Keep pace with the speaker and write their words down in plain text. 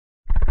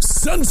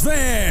Suns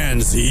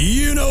fans,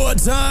 you know what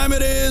time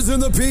it is in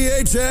the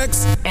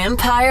PHX.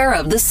 Empire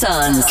of the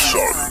Suns.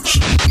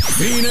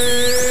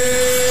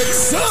 Phoenix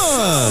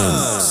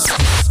Suns.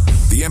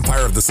 The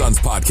Empire of the Suns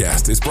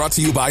podcast is brought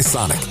to you by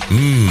Sonic.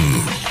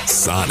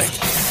 Sonic.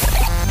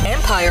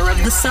 Empire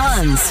of the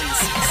Suns.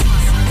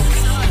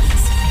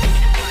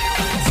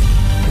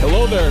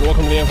 Hello there, and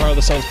welcome to the Empire of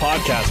the Suns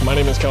podcast. My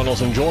name is Kel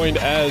Nelson, joined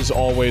as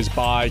always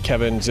by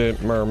Kevin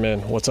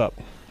Zimmerman. What's up?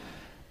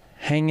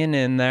 Hanging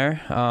in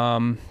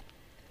there.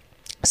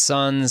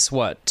 Suns,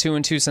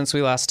 2-2 since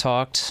we last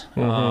talked.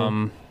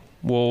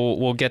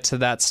 We'll get to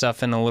that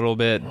stuff in a little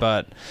bit,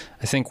 but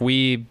I think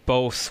we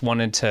both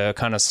wanted to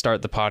kind of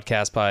start the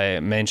podcast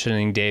by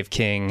mentioning Dave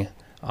King.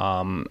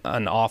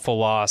 An awful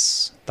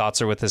loss.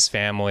 Thoughts are with his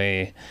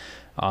family.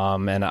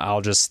 And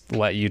I'll just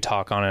let you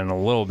talk on it in a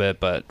little bit.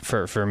 But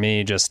for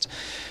me, just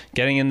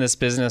getting in this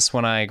business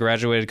when I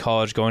graduated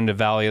college, going to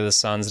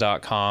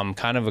valleyofthesuns.com,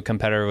 kind of a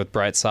competitor with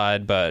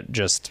Brightside, but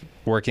just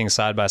working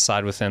side by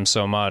side with him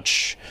so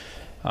much.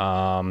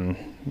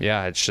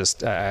 It's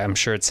just, I'm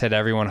sure it's hit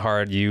everyone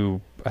hard.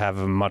 You have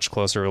a much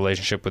closer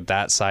relationship with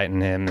that site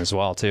and him as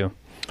well, too.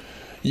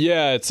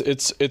 Yeah,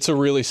 it's a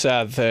really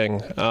sad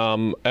thing.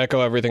 Echo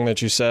everything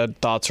that you said.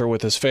 Thoughts are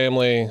with his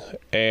family.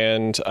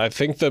 And I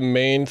think the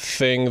main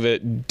thing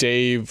that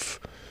Dave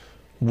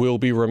will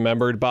be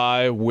remembered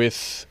by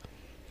with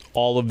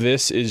all of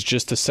this is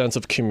just a sense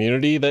of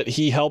community that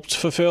he helped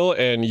fulfill.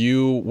 And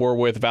you were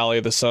with Valley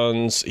of the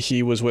Suns.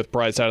 He was with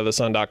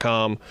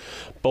BrightsideOfTheSun.com.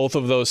 Both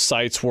of those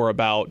sites were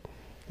about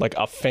like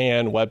a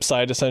fan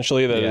website,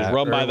 essentially, that is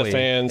run by the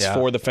fans,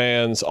 for the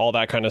fans, all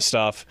that kind of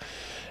stuff.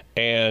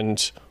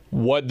 And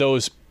what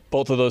both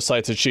of those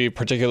sites achieved,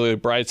 particularly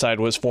Brightside,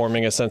 was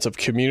forming a sense of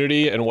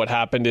community. And what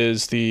happened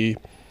is the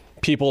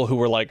people who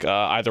were like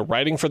either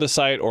writing for the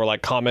site or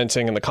like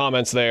commenting in the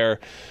comments there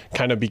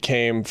kind of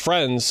became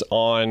friends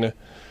on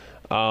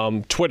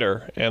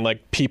Twitter. And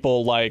like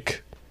people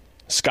like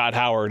Scott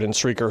Howard and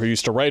Streaker, who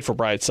used to write for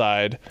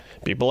Brightside,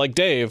 people like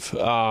Dave, who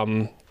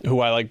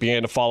I like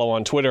began to follow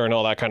on Twitter and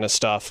all that kind of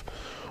stuff,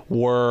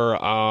 were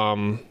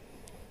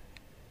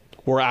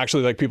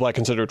actually like people I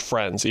considered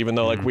friends, even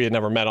though like we had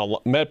never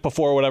met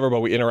before or whatever, but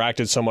we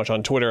interacted so much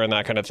on Twitter and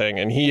that kind of thing.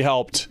 And he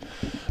helped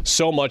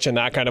so much in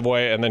that kind of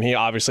way. And then he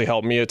obviously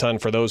helped me a ton.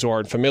 For those who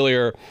aren't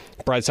familiar,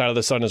 Brightside of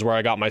the Sun is where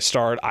I got my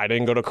start. I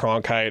didn't go to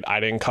Cronkite. I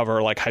didn't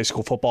cover like high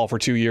school football for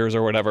 2 years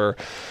or whatever.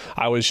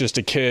 I was just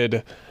a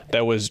kid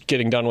that was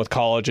getting done with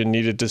college and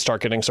needed to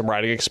start getting some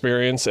writing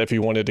experience if he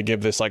wanted to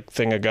give this like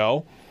thing a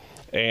go.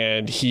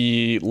 And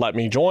he let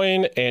me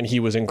join, and he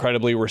was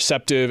incredibly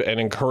receptive and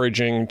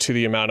encouraging to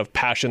the amount of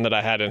passion that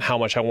I had and how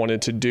much I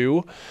wanted to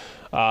do.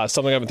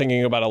 Something I've been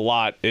thinking about a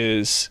lot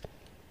is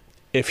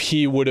if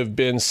he would have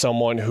been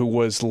someone who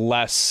was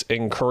less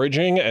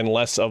encouraging and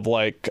less of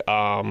like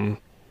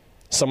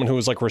someone who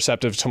was like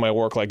receptive to my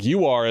work like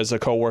you are as a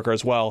coworker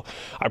as well,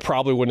 I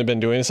probably wouldn't have been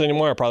doing this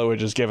anymore. I probably would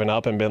have just given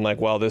up and been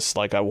like, well, this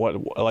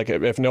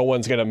if no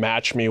one's going to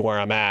match me where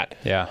I'm at.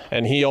 Yeah.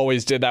 And he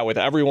always did that with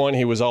everyone.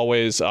 He was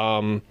always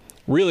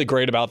really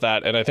great about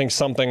that. And I think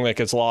something that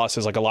gets lost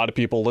is like a lot of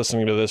people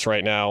listening to this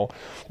right now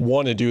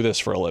want to do this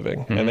for a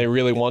living and they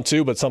really want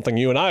to. But something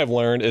you and I have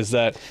learned is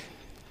that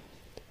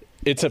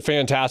it's a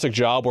fantastic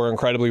job. We're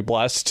incredibly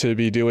blessed to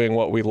be doing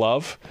what we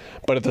love.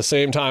 But at the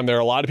same time, there are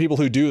a lot of people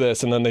who do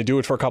this and then they do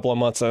it for a couple of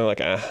months and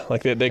they're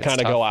like, they kind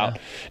of go out.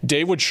 Yeah.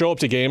 Dave would show up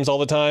to games all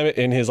the time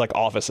in his like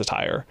office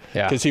attire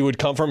because he would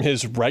come from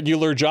his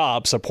regular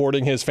job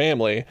supporting his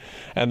family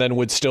and then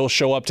would still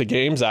show up to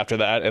games after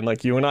that. And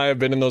like you and I have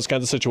been in those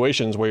kinds of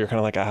situations where you're kind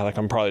of like,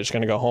 I'm probably just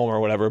going to go home or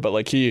whatever. But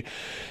like he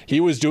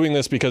was doing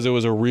this because it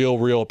was a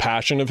real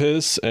passion of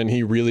his, and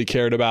he really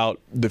cared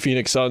about the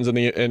Phoenix Suns and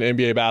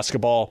NBA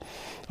basketball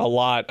a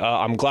lot.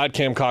 I'm glad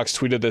Cam Cox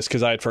tweeted this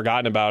because I had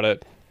forgotten about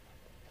it.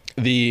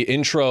 The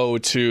intro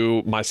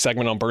to my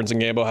segment on Burns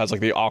and Gambo has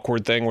like the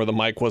awkward thing where the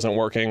mic wasn't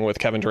working with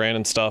Kevin Durant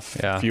and stuff.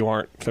 Yeah. If you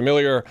aren't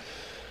familiar,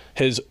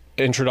 his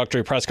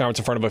introductory press conference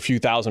in front of a few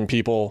thousand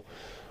people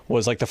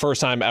was like the first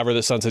time ever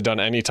the Suns had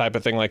done any type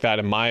of thing like that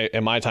in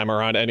my time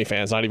around any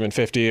fans, not even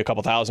 50, a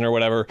couple thousand or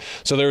whatever.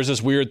 So there was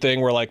this weird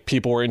thing where like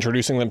people were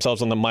introducing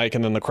themselves on the mic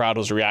and then the crowd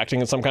was reacting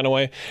in some kind of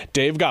way.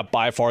 Dave got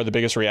by far the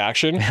biggest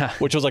reaction,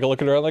 which was like a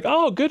looking around like,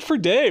 oh, good for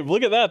Dave.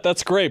 Look at that.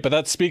 That's great. But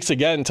that speaks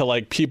again to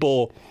like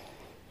people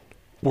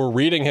were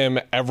reading him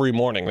every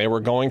morning. They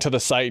were going to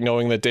the site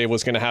knowing that Dave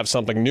was going to have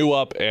something new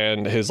up,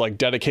 and his like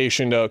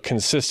dedication to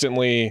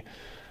consistently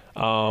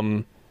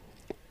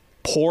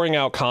pouring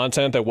out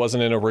content that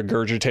wasn't in a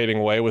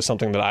regurgitating way was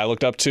something that I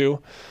looked up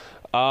to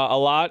a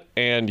lot.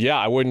 And yeah,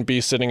 I wouldn't be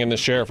sitting in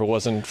this chair if it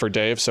wasn't for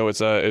Dave. So it's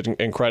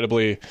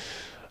incredibly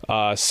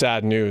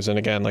sad news. And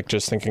again, like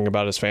just thinking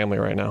about his family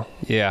right now.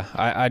 Yeah,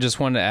 I just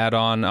wanted to add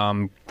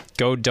on,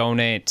 go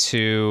donate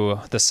to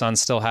the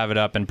Suns. Still have it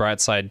up, and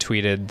Brightside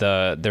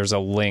tweeted there's a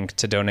link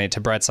to donate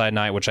to Brightside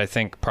Night, which I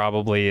think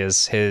probably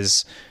is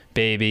his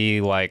baby,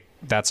 like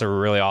that's a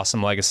really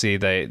awesome legacy.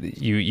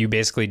 You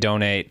basically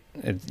donate.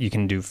 You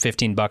can do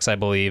 $15, I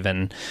believe,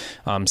 and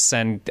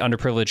send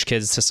underprivileged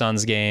kids to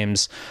Suns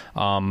games.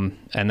 And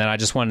then I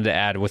just wanted to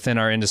add, within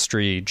our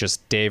industry,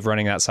 just Dave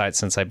running that site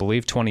since I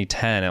believe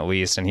 2010 at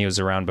least, and he was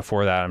around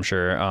before that, I'm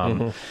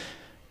sure.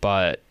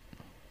 But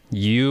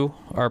you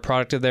are a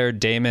product of there.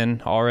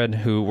 Damon Allred,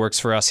 who works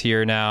for us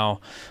here now.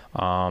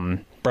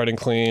 Brendan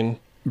Clean.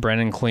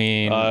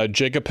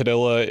 Jacob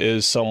Padilla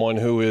is someone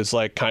who is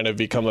like kind of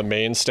become a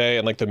mainstay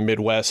in like the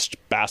Midwest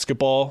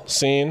basketball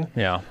scene.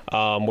 Yeah.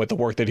 With the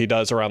work that he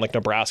does around like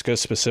Nebraska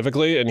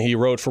specifically. And he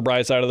wrote for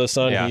Bright Side of the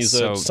Sun. Yeah, He's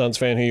a Suns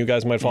fan who you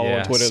guys might follow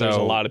on Twitter. There's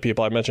a lot of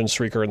people. I mentioned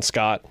Streaker and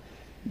Scott.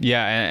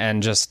 Yeah,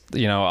 and just,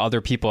 other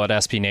people at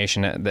SB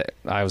Nation.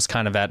 I was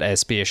kind of at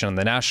SB Nation on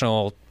the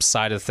national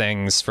side of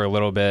things for a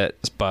little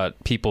bit,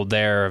 but people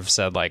there have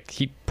said, like,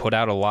 he put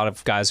out a lot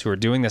of guys who are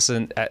doing this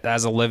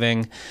as a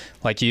living,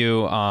 like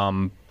you.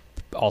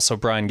 Also,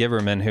 Brian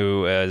Giverman,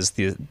 who is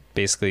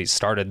basically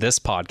started this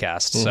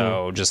podcast.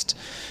 So just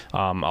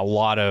a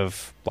lot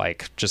of,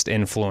 like, just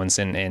influence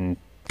in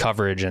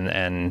coverage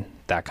and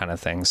that kind of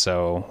thing.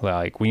 So,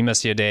 like, we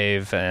miss you,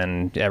 Dave,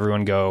 and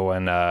everyone go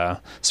and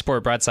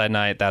support Brightside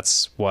Night.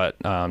 That's what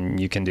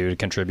you can do to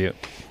contribute.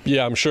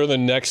 Yeah, I'm sure the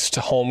next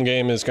home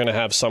game is going to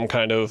have some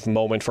kind of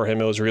moment for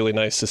him. It was really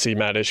nice to see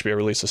Matt Ishbia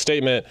release a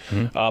statement.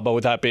 But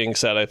with that being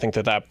said, I think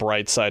that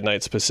Brightside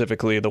Night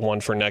specifically, the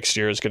one for next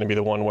year, is going to be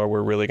the one where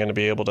we're really going to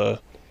be able to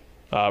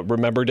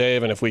remember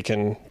Dave, and if we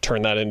can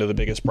turn that into the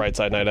biggest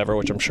Brightside Night ever,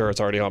 which I'm sure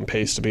it's already on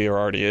pace to be or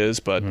already is,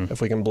 but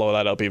if we can blow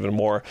that up even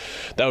more,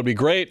 that would be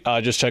great.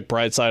 Just check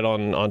Brightside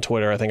on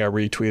Twitter. I think I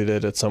retweeted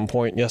it at some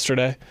point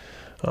yesterday.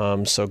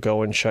 So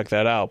go and check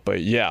that out.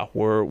 But yeah,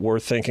 we're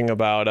thinking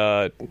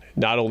about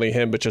not only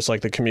him, but just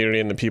like the community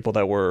and the people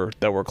that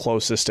were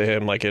closest to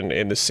him, like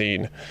in the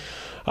scene.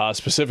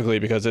 Specifically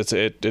because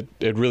it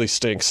really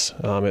stinks.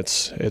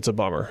 It's a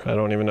bummer. I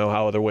don't even know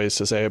how other ways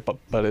to say it,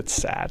 but it's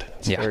sad.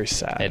 It's very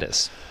sad. It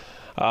is.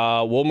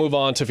 We'll move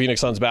on to Phoenix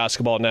Suns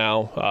basketball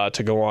now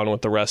to go on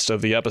with the rest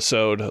of the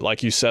episode.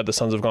 Like you said, the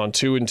Suns have gone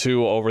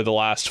 2-2 over the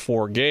last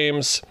 4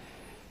 games.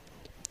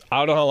 I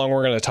don't know how long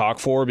we're going to talk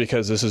for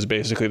because this is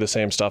basically the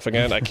same stuff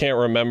again. I can't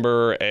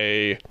remember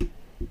the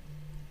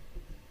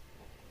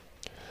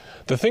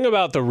thing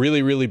about the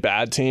really, really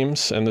bad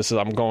teams, and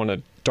I'm going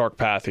a dark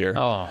path here.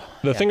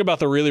 The thing about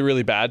the really,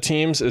 really bad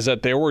teams is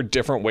that there were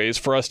different ways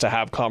for us to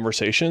have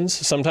conversations.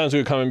 Sometimes we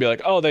would come and be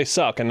like, oh, they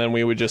suck. And then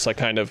we would just like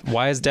kind of...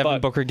 Why is Devin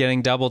Booker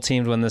getting double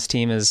teamed when this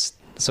team is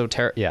so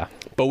terrible? Yeah.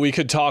 But we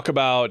could talk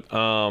about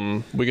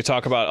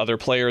other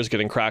players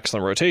getting cracks in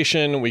the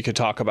rotation. We could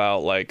talk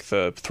about like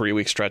the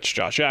 3-week stretch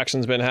Josh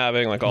Jackson's been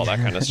having, like all that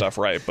kind of stuff,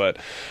 right? But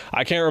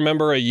I can't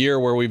remember a year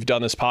where we've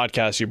done this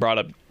podcast. You brought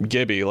up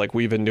Gibby. Like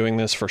we've been doing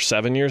this for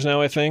 7 years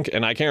now, I think.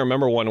 And I can't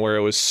remember one where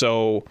it was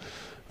so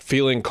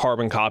feeling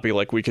carbon copy,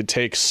 like we could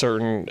take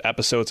certain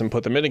episodes and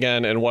put them in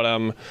again. And what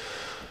I'm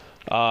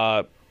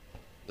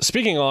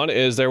speaking on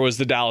is there was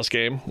the Dallas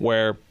game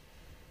where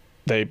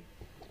they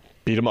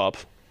beat them up.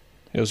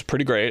 It was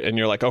pretty great. And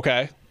you're like,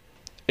 okay,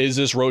 is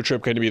this road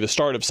trip going to be the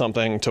start of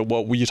something to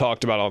what we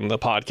talked about on the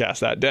podcast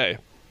that day?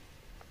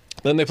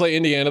 Then they play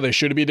Indiana. They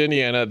should have beat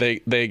Indiana.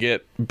 They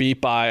get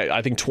beat by,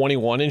 I think,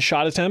 21 in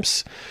shot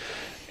attempts.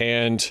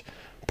 And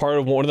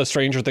one of the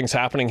stranger things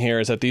happening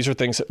here is that these are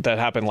things that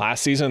happened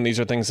last season. These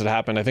are things that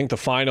happened, I think, the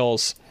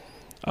finals.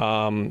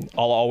 I'll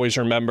always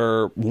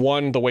remember,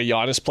 1, the way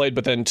Giannis played,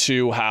 but then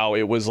 2, how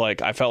it was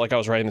like I felt like I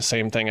was writing the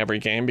same thing every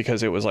game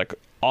because it was like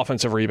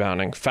offensive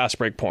rebounding, fast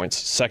break points,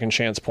 second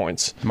chance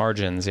points.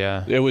 Margins,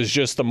 yeah. It was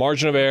just the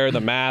margin of error,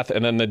 the math,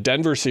 and then the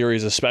Denver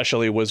series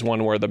especially was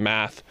one where the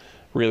math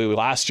really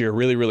last year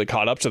really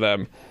caught up to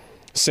them.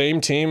 Same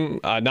team,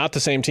 not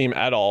the same team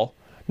at all,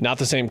 not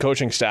the same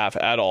coaching staff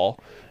at all,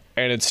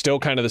 and it's still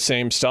kind of the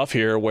same stuff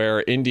here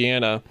where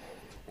Indiana...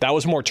 That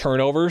was more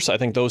turnovers. I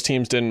think those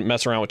teams didn't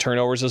mess around with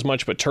turnovers as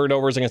much, but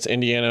turnovers against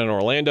Indiana and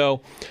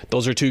Orlando,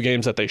 those are 2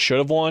 games that they should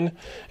have won.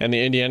 And the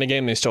Indiana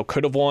game, they still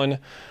could have won.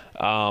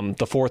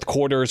 The fourth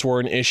quarters were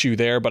an issue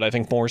there, but I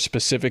think more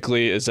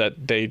specifically is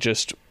that they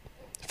just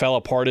fell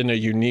apart in a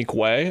unique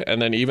way.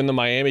 And then even the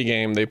Miami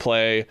game, they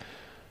play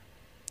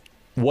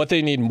what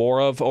they need more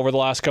of over the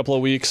last couple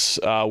of weeks,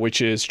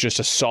 which is just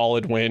a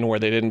solid win where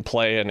they didn't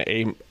play an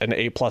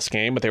A+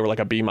 game, but they were like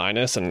a B-,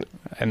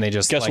 and they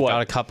just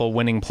got a couple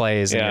winning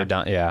plays and you're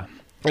done. Yeah.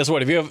 Guess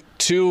what? If you have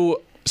 2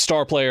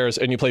 star players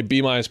and you play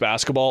B-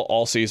 basketball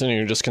all season and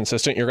you're just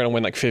consistent, you're going to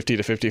win like 50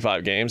 to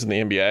 55 games in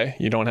the NBA.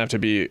 You don't have to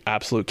be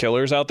absolute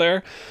killers out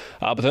there.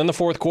 But then the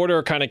fourth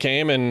quarter kind of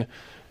came and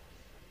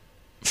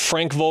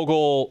Frank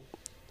Vogel...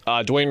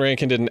 Dwayne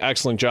Rankin did an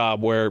excellent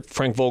job where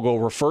Frank Vogel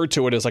referred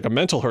to it as like a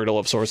mental hurdle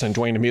of sorts, and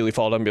Dwayne immediately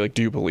followed up and be like,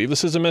 do you believe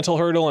this is a mental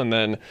hurdle? And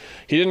then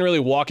he didn't really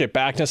walk it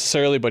back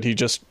necessarily, but he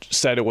just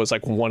said it was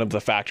like one of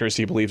the factors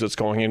he believes it's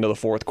going into the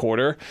fourth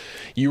quarter.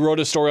 You wrote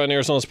a story on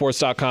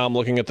ArizonaSports.com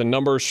looking at the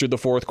numbers through the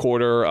fourth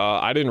quarter.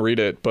 I didn't read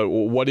it, but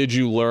what did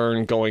you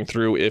learn going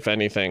through, if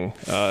anything,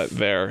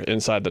 there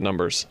inside the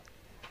numbers?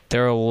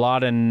 There are a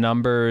lot of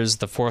numbers.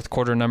 The fourth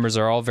quarter numbers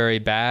are all very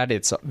bad.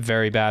 It's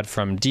very bad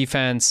from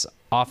defense.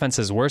 Offense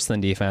is worse than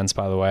defense,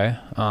 by the way.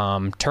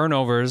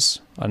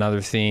 Turnovers,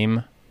 another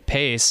theme.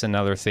 Pace,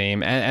 another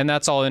theme. And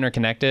that's all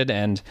interconnected.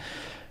 And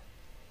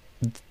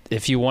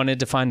if you wanted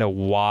to find a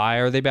why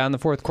are they bad in the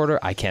fourth quarter,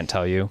 I can't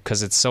tell you,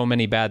 because it's so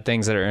many bad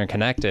things that are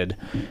interconnected.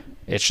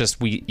 It's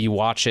just you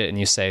watch it and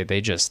you say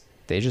they just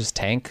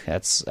tank.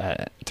 That's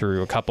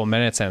through a couple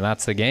minutes and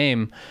that's the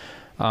game.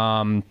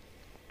 But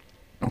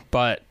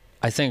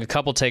I think a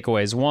couple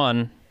takeaways.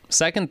 One,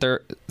 second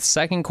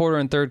quarter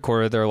and third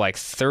quarter, they're like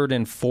third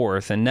and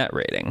fourth in net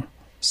rating.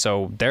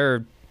 So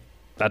they're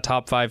a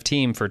top 5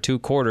 team for 2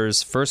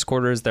 quarters. First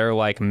quarters, they're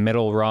like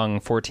middle rung,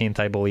 14th,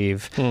 I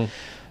believe.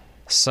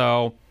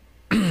 So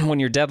when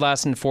you're dead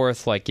last and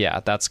fourth, like, yeah,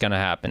 that's going to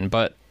happen.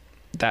 But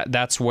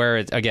that's where,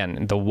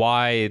 again, the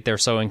why they're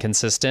so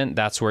inconsistent,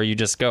 that's where you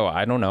just go,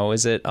 I don't know,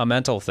 is it a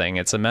mental thing?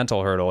 It's a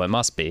mental hurdle. It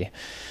must be.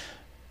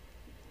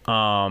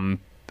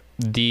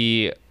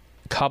 The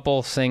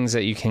couple things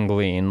that you can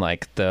glean,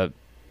 like the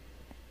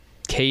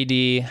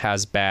KD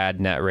has bad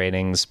net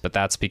ratings, but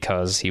that's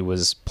because he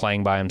was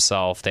playing by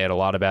himself. They had a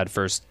lot of bad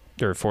first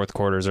or fourth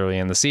quarters early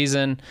in the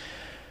season.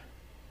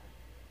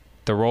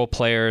 The role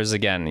players,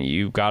 again,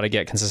 you got to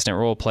get consistent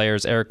role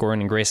players. Eric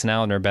Gordon and Grayson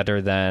Allen are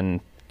better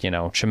than,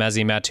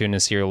 Chemezi Metu,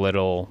 Nasir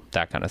Little,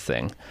 that kind of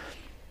thing.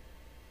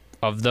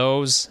 Of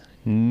those,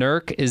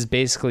 Nurk is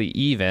basically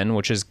even,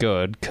 which is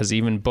good, because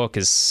even Book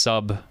is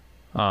sub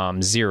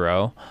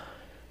 0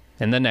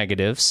 in the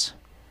negatives.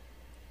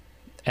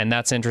 And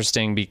that's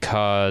interesting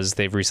because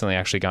they've recently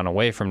actually gone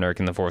away from Nurk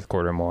in the fourth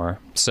quarter more.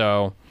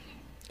 So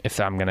if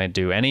I'm going to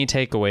do any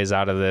takeaways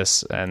out of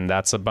this, and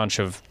that's a bunch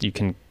of, you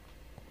can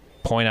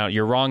point out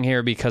you're wrong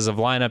here because of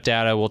lineup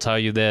data, we'll tell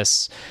you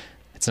this.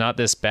 It's not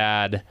this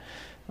bad.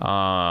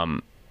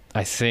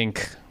 I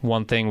think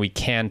one thing we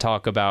can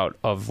talk about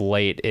of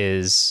late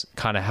is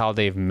kind of how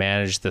they've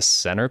managed the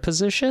center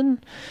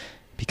position,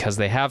 because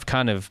they have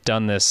kind of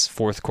done this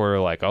fourth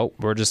quarter like, oh,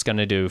 we're just going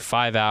to do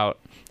 5 out.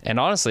 And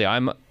honestly,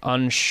 I'm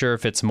unsure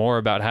if it's more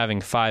about having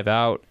 5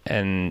 out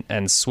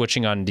and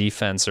switching on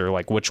defense, or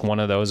like which one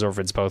of those, or if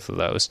it's both of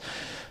those.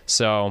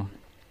 So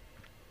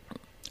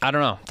I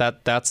don't know.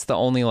 That's the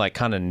only like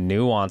kind of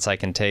nuance I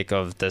can take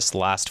of this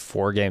last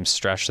 4-game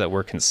stretch that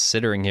we're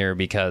considering here,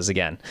 because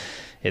again,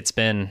 it's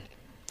been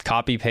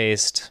copy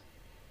paste.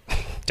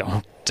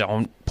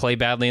 Don't play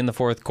badly in the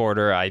fourth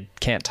quarter. I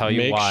can't tell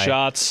you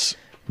why.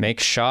 Make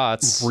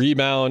shots.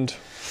 Rebound.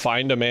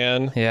 Find a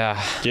man.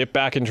 Yeah. Get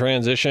back in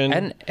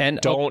transition. And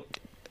don't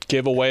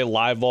give away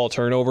live ball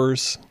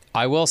turnovers.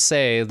 I will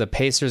say the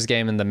Pacers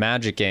game and the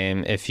Magic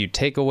game, if you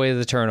take away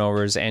the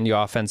turnovers and you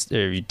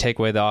take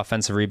away the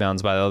offensive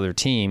rebounds by the other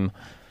team,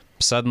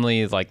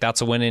 suddenly like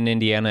that's a win in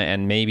Indiana,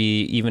 and maybe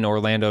even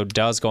Orlando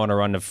does go on a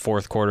run to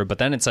fourth quarter, but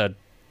then it's a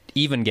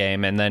even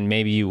game, and then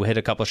maybe you hit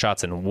a couple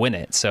shots and win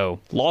it.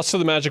 So lost to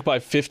the Magic by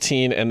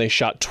 15, and they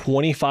shot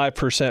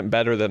 25%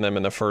 better than them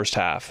in the first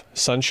half.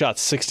 Suns shot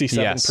 67%.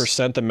 Yes.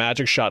 The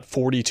Magic shot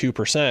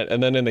 42%.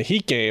 And then in the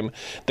Heat game,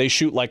 they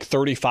shoot like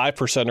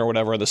 35% or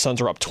whatever, and the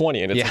Suns are up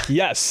 20. And it's like,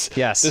 yes,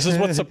 this is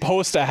what's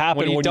supposed to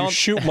happen when you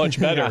shoot much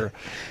better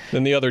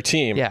than the other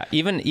team. Yeah,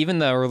 even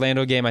the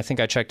Orlando game, I think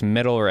I checked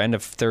middle or end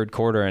of third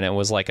quarter, and it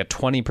was like a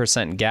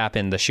 20% gap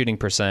in the shooting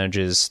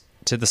percentages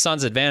to the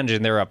Suns' advantage,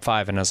 and they were up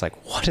 5, and I was like,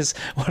 what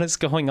is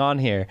going on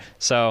here?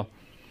 So,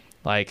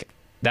 like,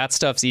 that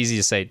stuff's easy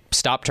to say,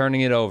 stop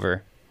turning it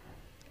over,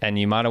 and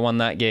you might have won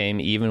that game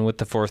even with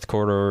the fourth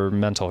quarter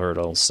mental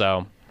hurdles.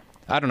 So,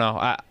 I don't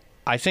know.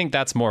 I think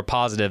that's more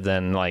positive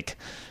than, like,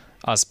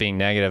 us being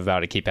negative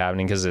about it keep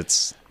happening, because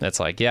it's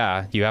like,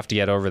 yeah, you have to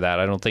get over that.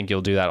 I don't think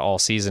you'll do that all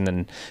season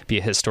and be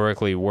a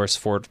historically worst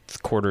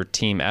fourth quarter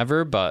team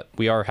ever, but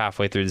we are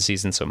halfway through the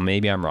season, so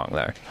maybe I'm wrong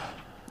there.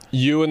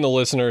 You and the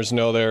listeners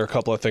know there are a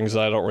couple of things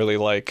that I don't really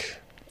like.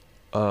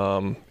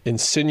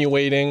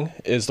 Insinuating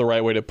is the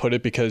right way to put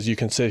it, because you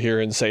can sit here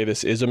and say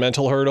this is a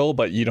mental hurdle,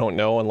 but you don't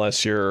know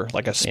unless you're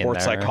like a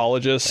sports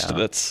psychologist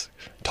that's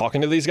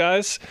talking to these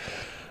guys.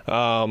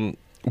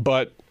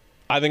 But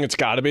I think it's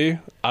got to be.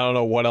 I don't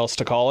know what else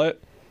to call it.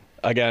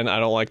 Again, I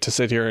don't like to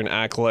sit here and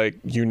act like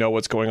you know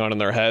what's going on in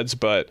their heads,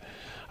 but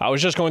I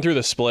was just going through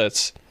the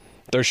splits.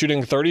 They're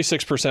shooting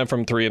 36%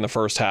 from 3 in the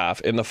first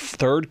half. In the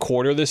third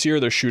quarter this year,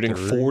 they're shooting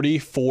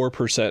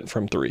 44%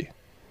 from 3.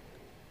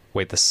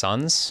 Wait, the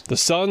Suns? The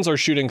Suns are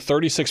shooting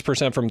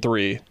 36% from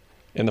 3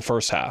 in the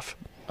first half.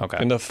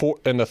 Okay. In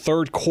the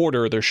third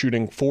quarter, they're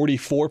shooting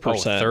 44%.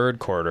 Oh, third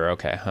quarter.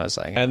 Okay. I was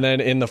like... And then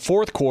in the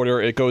fourth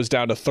quarter, it goes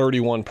down to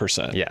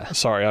 31%. Yeah.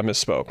 Sorry, I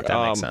misspoke.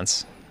 That makes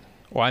sense.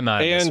 Why am I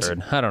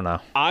misheard? I don't know.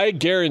 I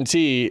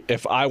guarantee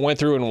if I went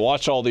through and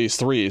watched all these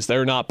threes,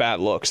 they're not bad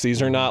looks.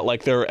 These are not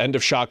like they're end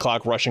of shot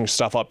clock rushing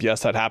stuff up.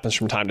 Yes, that happens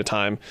from time to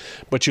time.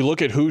 But you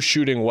look at who's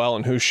shooting well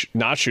and who's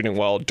not shooting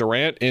well.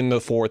 Durant in the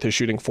fourth is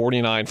shooting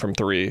 49 from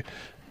 3.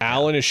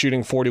 Allen is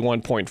shooting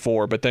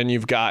 41.4. But then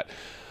you've got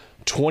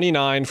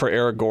 29 for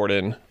Eric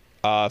Gordon,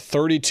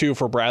 32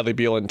 for Bradley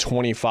Beal, and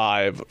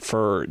 25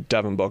 for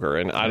Devin Booker.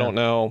 And I don't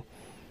know.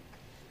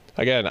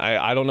 again,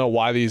 I don't know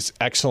why these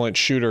excellent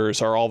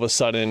shooters are all of a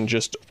sudden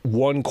just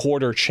one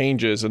quarter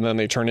changes and then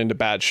they turn into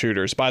bad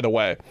shooters. By the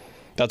way,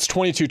 that's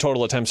 22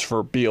 total attempts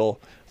for Beal,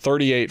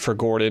 38 for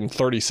Gordon,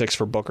 36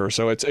 for Booker.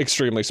 So it's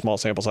extremely small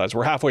sample size.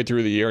 We're halfway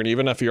through the year, and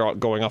even if you're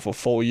going off a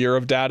full year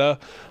of data,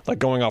 like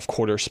going off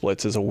quarter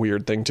splits is a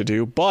weird thing to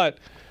do. But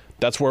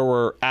that's where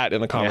we're at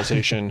in the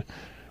conversation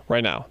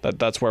right now.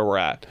 That's where we're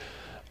at.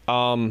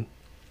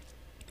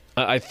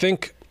 I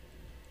think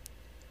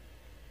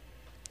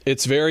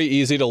it's very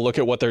easy to look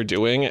at what they're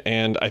doing,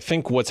 and I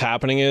think what's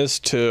happening is,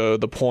 to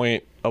the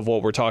point of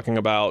what we're talking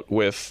about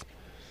with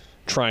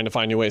trying to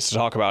find new ways to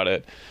talk about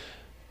it,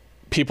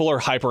 people are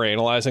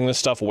hyper-analyzing this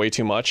stuff way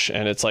too much,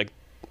 and it's like,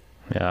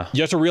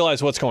 you have to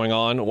realize what's going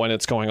on when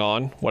it's going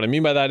on. What I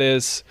mean by that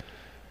is,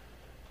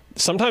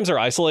 sometimes they're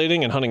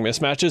isolating and hunting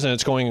mismatches, and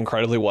it's going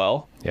incredibly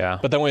well. Yeah.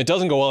 But then when it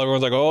doesn't go well,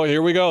 everyone's like, oh,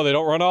 here we go. They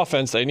don't run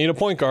offense. They need a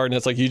point guard. And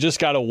it's like, you just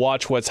got to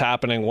watch what's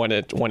happening when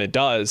it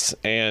does.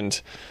 And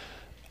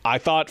I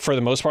thought for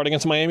the most part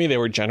against Miami, they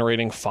were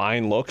generating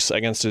fine looks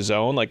against a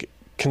zone. Like,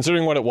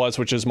 considering what it was,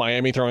 which is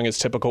Miami throwing its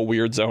typical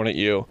weird zone at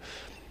you,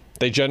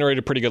 they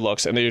generated pretty good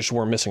looks, and they just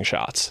were missing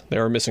shots. They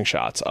were missing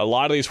shots. A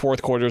lot of these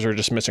fourth quarters are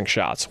just missing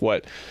shots.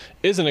 What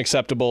isn't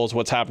acceptable is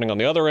what's happening on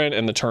the other end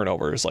and the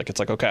turnovers. Like, it's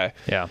like, okay,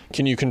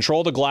 can you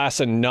control the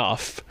glass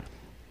enough?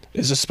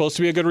 Is this supposed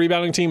to be a good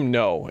rebounding team?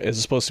 No. Is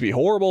it supposed to be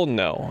horrible?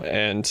 No.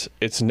 And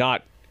it's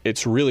not.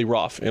 It's really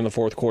rough in the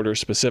fourth quarter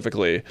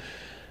specifically.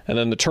 And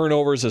then the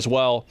turnovers as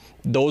well.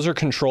 Those are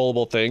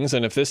controllable things.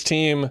 And if this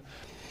team,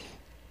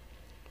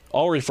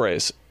 I'll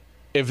rephrase,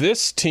 if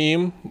this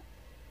team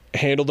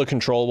handle the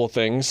controllable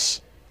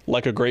things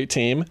like a great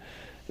team,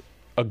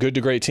 a good to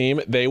great team,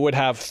 they would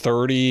have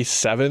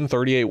 37,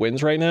 38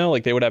 wins right now.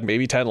 Like, they would have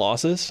maybe 10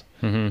 losses.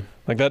 Mm-hmm.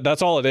 Like,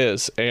 that's all it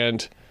is.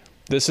 And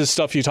this is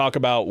stuff you talk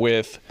about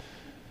with,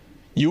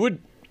 you would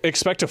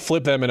expect to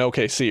flip them in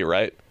OKC,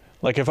 right?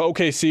 Like, if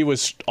OKC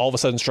was all of a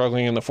sudden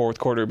struggling in the fourth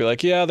quarter, it'd be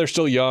like, yeah, they're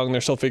still young,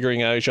 they're still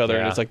figuring out each other.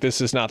 And it's like, this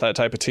is not that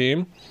type of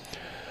team.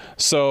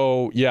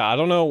 So, yeah, I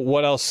don't know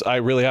what else I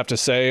really have to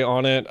say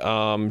on it.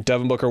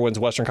 Devin Booker wins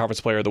Western Conference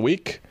Player of the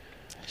Week.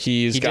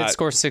 He did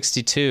score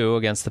 62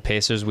 against the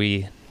Pacers.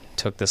 We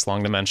took this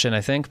long to mention, I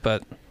think,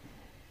 but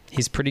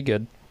he's pretty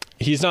good.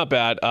 He's not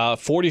bad.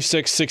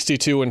 46,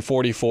 62, and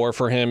 44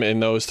 for him in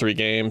those 3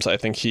 games. I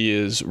think he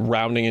is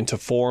rounding into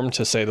form,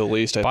 to say the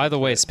least. By the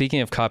way,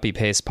 speaking of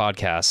copy-paste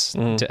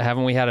podcasts,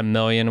 haven't we had a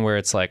million where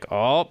it's like,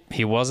 oh,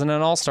 he wasn't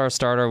an all-star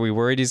starter, we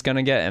worried he's going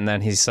to get, and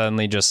then he's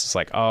suddenly just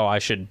like, oh, I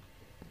should...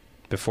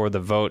 Before the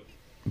vote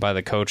by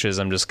the coaches,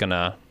 I'm just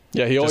gonna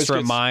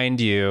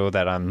remind you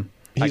that I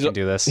can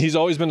do this. He's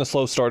always been a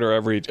slow starter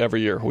every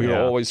year. We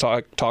always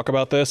talk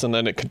about this, and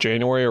then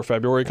January or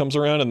February comes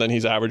around, and then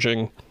he's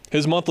averaging,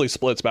 his monthly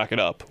splits back it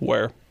up,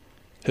 where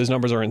his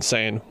numbers are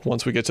insane.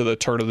 Once we get to the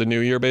turn of the new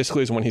year,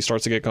 basically, is when he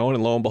starts to get going,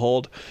 and lo and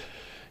behold,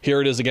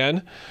 here it is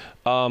again.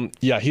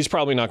 He's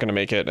probably not going to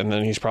make it, and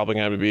then he's probably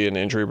going to be an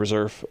injury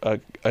reserve,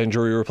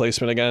 injury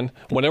replacement again.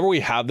 Whenever we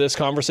have this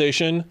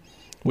conversation,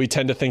 we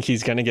tend to think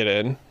he's going to get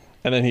in,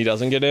 and then he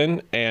doesn't get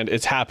in, and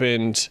it's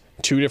happened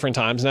 2 different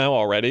times now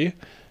already,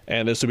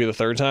 and this will be the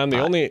 3rd time. The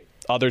only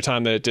other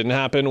time that it didn't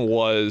happen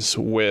was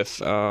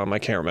with, I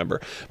can't remember,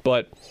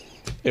 but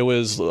it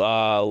was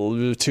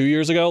 2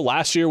 years ago.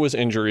 Last year was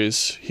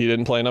injuries. He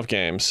didn't play enough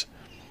games.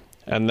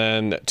 And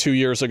then 2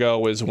 years ago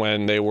was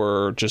when they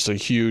were just a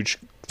huge,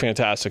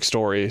 fantastic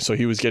story, so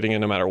he was getting in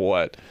no matter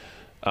what.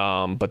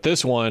 But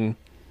this one,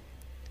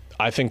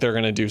 I think they're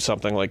going to do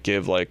something like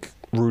give, like,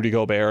 Rudy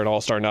Gobert an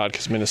all-star nod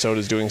because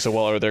Minnesota's doing so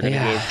well, or they're going to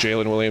give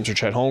Jalen Williams or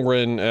Chet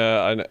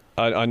Holmgren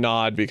a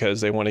nod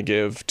because they want to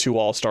give 2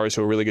 all-stars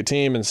to a really good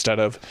team instead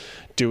of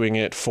doing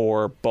it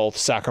for both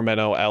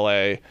Sacramento,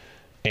 LA,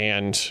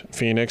 and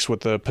Phoenix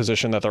with the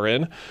position that they're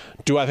in.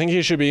 Do I think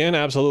he should be in?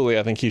 Absolutely,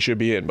 I think he should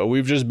be in. But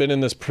we've just been in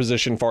this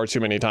position far too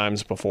many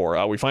times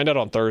before. We find out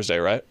on Thursday,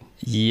 right?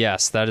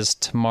 Yes, that is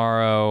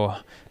tomorrow.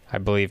 I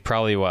believe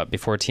probably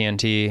before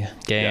TNT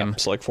game. Yeah,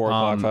 it's like 4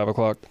 o'clock, 5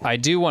 o'clock. I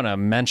do want to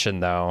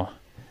mention, though,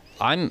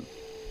 I'm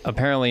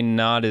apparently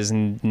not as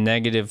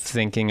negative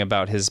thinking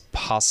about his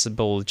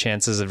possible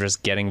chances of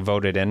just getting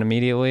voted in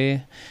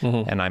immediately.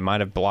 Mm-hmm. And I might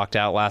have blocked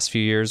out last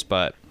few years,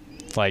 but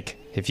like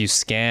if you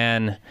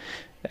scan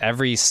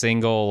every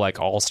single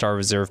like all-star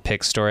reserve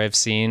pick story I've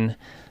seen,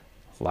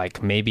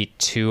 like maybe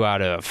 2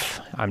 out of,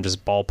 I'm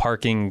just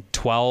ballparking,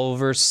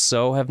 12 or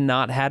so have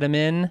not had him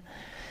in.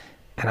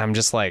 And I'm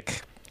just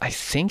like, I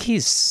think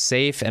he's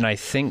safe, and I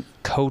think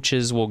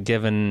coaches will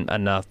give him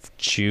enough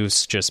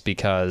juice just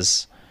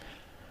because,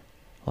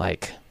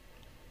 like,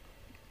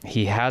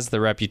 he has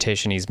the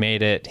reputation. He's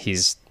made it.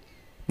 He's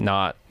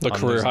not the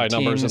career high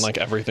numbers and like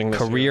everything.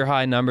 Career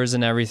high numbers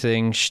and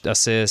everything.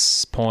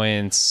 Assists,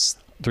 points,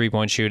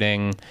 3-point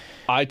shooting.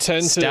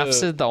 Steph's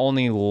the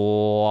only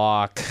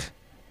lock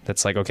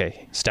that's like,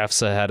 okay,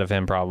 Steph's ahead of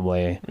him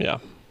probably. Yeah.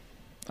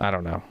 I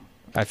don't know.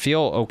 I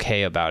feel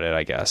okay about it,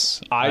 I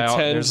guess.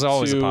 There's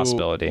always a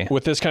possibility.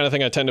 With this kind of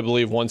thing, I tend to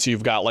believe once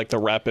you've got like the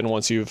rep and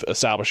once you've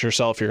established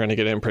yourself, you're going to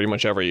get in pretty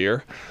much every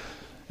year.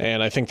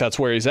 And I think that's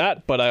where he's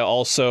at. But I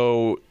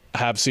also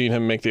have seen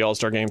him make the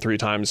All-Star game 3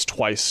 times,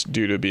 twice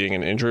due to being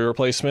an injury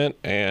replacement.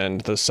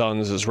 And the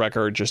Suns'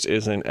 record just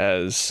isn't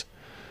as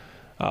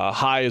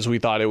high as we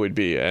thought it would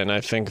be. And I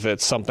think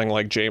that something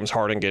like James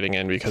Harden getting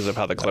in because of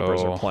how the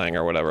Clippers are playing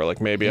or whatever. Like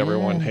maybe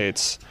everyone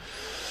hates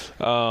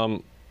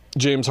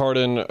James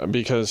Harden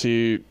because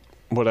he,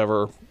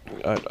 whatever.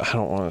 I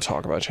don't want to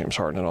talk about James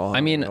Harden at all.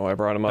 I mean, I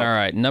brought him up. All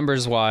right,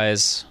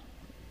 numbers-wise,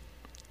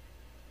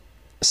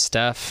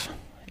 Steph,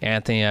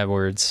 Anthony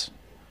Edwards,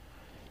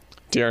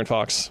 De'Aaron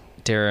Fox.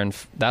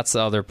 That's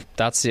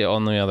the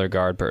only other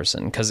guard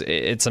person, because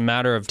it's a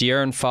matter of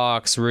De'Aaron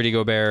Fox, Rudy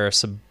Gobert,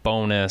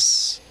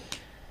 Sabonis.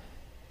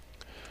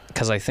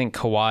 Because I think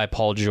Kawhi,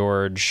 Paul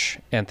George,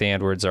 Anthony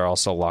Edwards are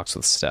also locks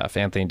with Steph.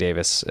 Anthony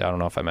Davis, I don't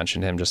know if I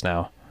mentioned him just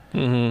now.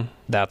 Mm-hmm.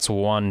 That's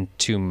one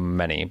too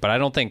many, but I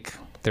don't think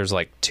there's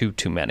like two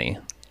too many.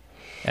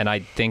 And I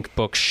think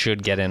Book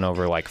should get in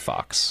over like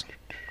Fox.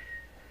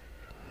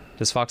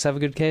 Does Fox have a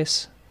good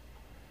case?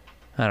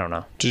 I don't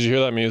know. Did you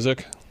hear that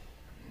music?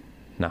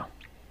 No.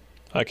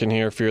 I can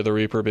hear Fear the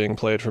Reaper being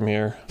played from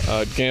here.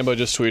 Gambo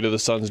just tweeted the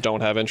Suns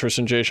don't have interest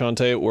in Jayshawn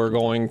Tate. We're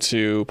going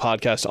to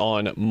podcast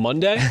on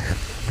Monday,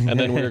 and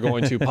then we're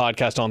going to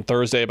podcast on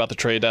Thursday about the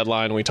trade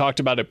deadline. We talked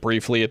about it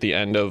briefly at the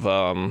end of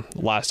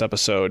last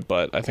episode,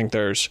 but I think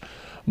there's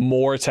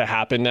more to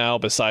happen now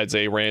besides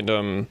a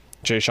random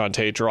Jayshawn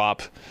Tate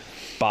drop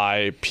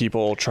by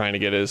people trying to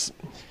get his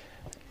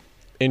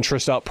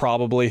interest up,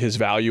 probably his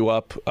value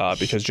up,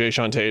 because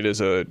Jayshawn Tate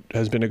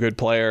has been a good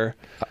player.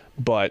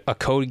 But a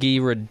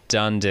Kogi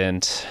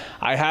redundant.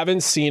 I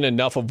haven't seen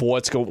enough of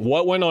what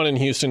went on in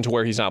Houston to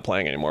where he's not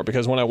playing anymore.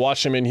 Because when I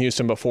watched him in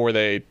Houston before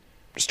they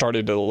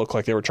started to look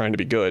like they were trying to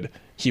be good,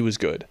 he was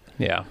good.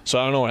 Yeah. So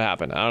I don't know what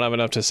happened. I don't have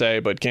enough to say,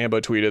 but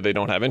Gambo tweeted they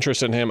don't have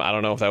interest in him. I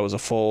don't know if that was a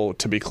full,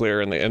 to be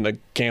clear, in the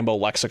Gambo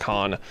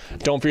lexicon.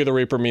 Don't fear the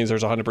Reaper means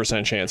there's a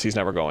 100% chance he's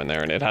never going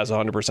there, and it has a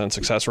 100%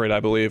 success rate,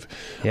 I believe.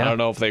 Yeah. I don't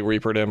know if they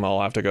Reapered him.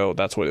 I'll have to go.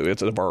 That's what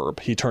it's a verb.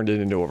 He turned it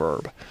into a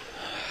verb.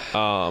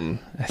 I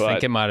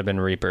think it might have been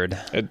Reapered.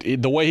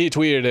 The way he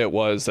tweeted it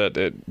was that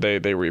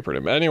they Reapered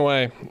him.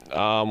 Anyway,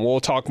 we'll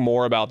talk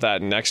more about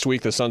that next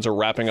week. The Suns are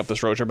wrapping up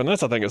this road trip, and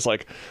that's the thing. It's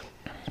like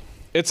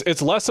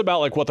it's less about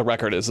like what the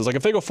record is. It's like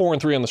if they go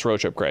 4-3 on this road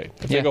trip, great.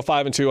 If they go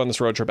 5-2 on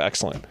this road trip,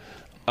 excellent.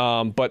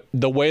 But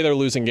the way they're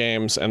losing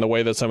games and the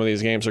way that some of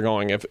these games are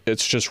going, if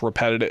it's just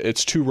repetitive,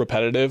 it's too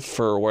repetitive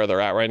for where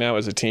they're at right now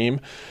as a team,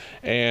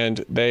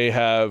 and they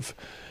have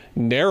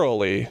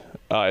narrowly.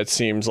 It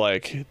seems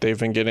like they've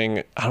been getting,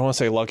 I don't want to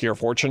say lucky or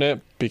fortunate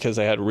because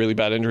they had really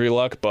bad injury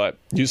luck, but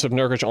Yusuf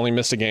Nurkic only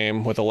missed a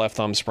game with a left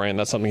thumb sprain.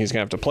 That's something he's going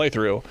to have to play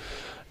through.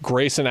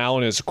 Grayson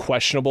Allen is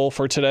questionable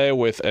for today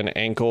with an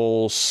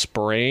ankle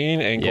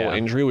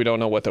injury. We don't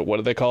know what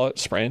did they call it?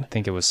 Sprain? I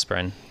think it was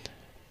sprain.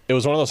 It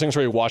was one of those things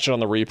where you watch it on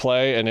the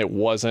replay and it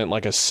wasn't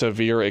like a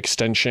severe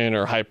extension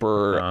or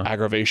hyper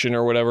aggravation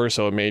or whatever,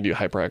 so it made you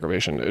hyper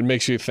aggravation. It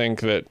makes you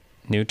think that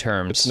new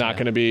terms. It's not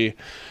going to be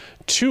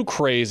too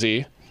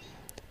crazy.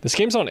 This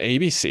game's on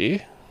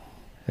ABC.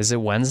 Is it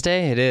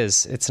Wednesday? It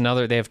is. It's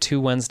another. They have 2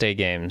 Wednesday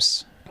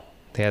games.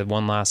 They had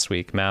one last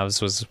week.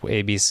 Mavs was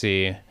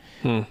ABC.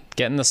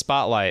 Getting the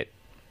spotlight.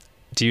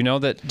 Do you know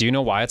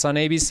why it's on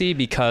ABC?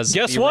 Because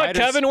guess what,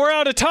 Kevin? We're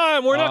out of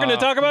time. We're not going to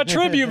talk about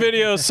tribute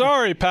videos.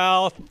 Sorry,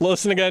 pal.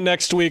 Listen again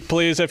next week,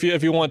 please, if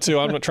you want to.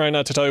 I'm trying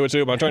not to tell you what to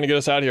do, but I'm trying to get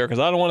us out of here because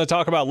I don't want to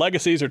talk about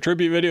legacies or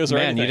tribute videos or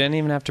anything. Man, you didn't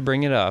even have to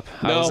bring it up.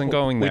 I wasn't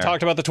going there. We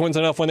talked about the Twins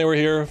enough when they were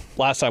here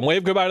last time.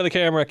 Wave goodbye to the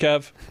camera,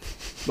 Kev.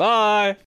 Bye.